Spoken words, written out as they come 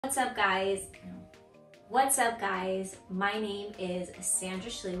What's up guys? What's up guys? My name is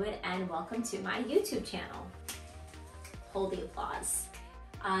Sandrashleiwet and welcome to my YouTube channel. Hold the applause.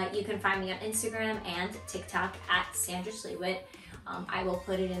 You can find me on Instagram and TikTok at sandrashleiwet. I will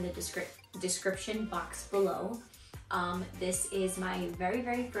put it in the description box below. This is my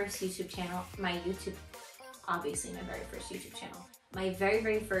very first YouTube channel. Obviously my very first YouTube channel. My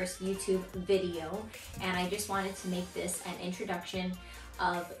very first YouTube video, and I just wanted to make this an introduction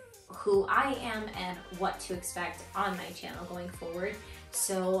of who I am and what to expect on my channel going forward.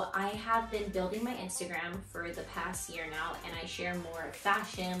 So I have been building my Instagram for the past year now, and I share more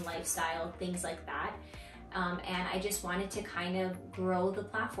fashion, lifestyle, things like that. And I just wanted to kind of grow the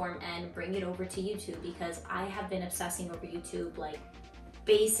platform and bring it over to YouTube because I have been obsessing over YouTube like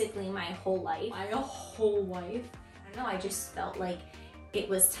basically my whole life. I don't know, I just felt like it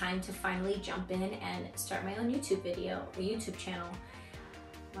was time to finally jump in and start my own YouTube channel.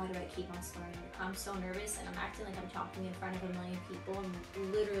 Why do I keep on starting? I'm so nervous and I'm acting like I'm talking in front of a million people.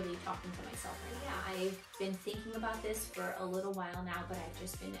 I'm literally talking to myself right now. I've been thinking about this for a little while now, but I've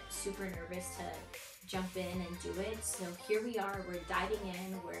just been super nervous to jump in and do it. So here we are, we're diving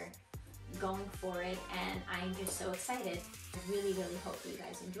in, we're going for it, and I'm just so excited. I really hope you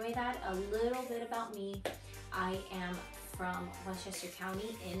guys enjoy that. A little bit about me. I am from Westchester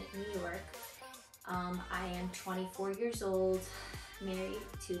County in New York. I am 24 years old, married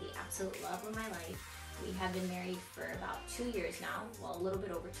to the absolute love of my life. We have been married for about 2 years now, well, a little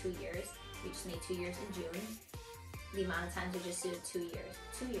bit over 2 years. We just made 2 years in June. The amount of times we just did 2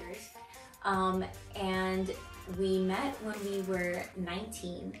 years. And we met when we were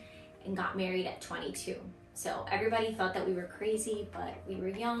 19 and got married at 22. So everybody thought that we were crazy, but we were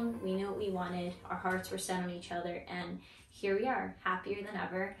young, we knew what we wanted, our hearts were set on each other, and here we are, happier than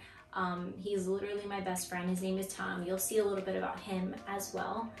ever. He's literally my best friend. His name is Tom. You'll see a little bit about him as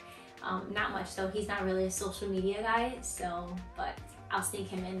well. Not much though, he's not really a social media guy, but I'll sneak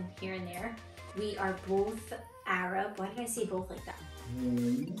him in here and there. We are both Arab. Why did I say both like that?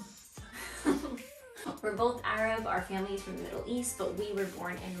 We're both Arab, our family is from the Middle East, but we were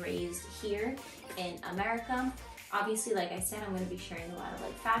born and raised here in America. Obviously, like I said, I'm going to be sharing a lot of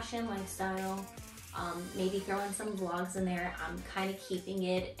like fashion, lifestyle, maybe throw in some vlogs in there. I'm kind of keeping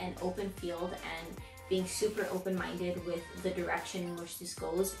it an open field and being super open-minded with the direction in which this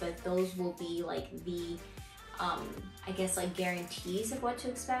goes, but those will be like the, I guess like guarantees of what to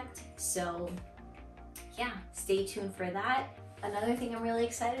expect. So yeah, stay tuned for that. Another thing I'm really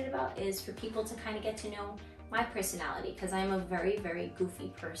excited about is for people to kind of get to know my personality, because I'm a very goofy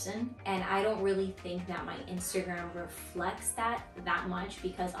person, and I don't really think that my Instagram reflects that much,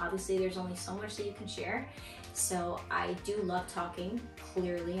 because obviously there's only so much that you can share. So I do love talking.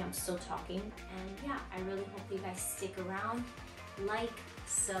 Clearly I'm still talking, and yeah, I really hope you guys stick around. Like,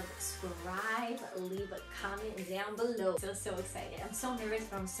 subscribe, leave a comment down below. So excited. I'm so nervous,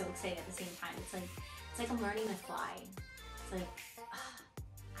 but I'm so excited at the same time. It's like I'm learning to fly. It's like,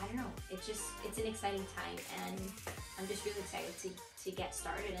 I don't know, it's an exciting time, and I'm just really excited to get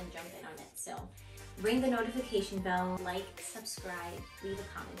started and jump in on it. So ring the notification bell, like, subscribe, leave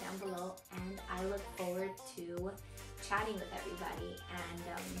a comment down below, and I look forward to chatting with everybody. And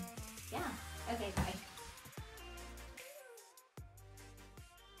yeah, okay, bye.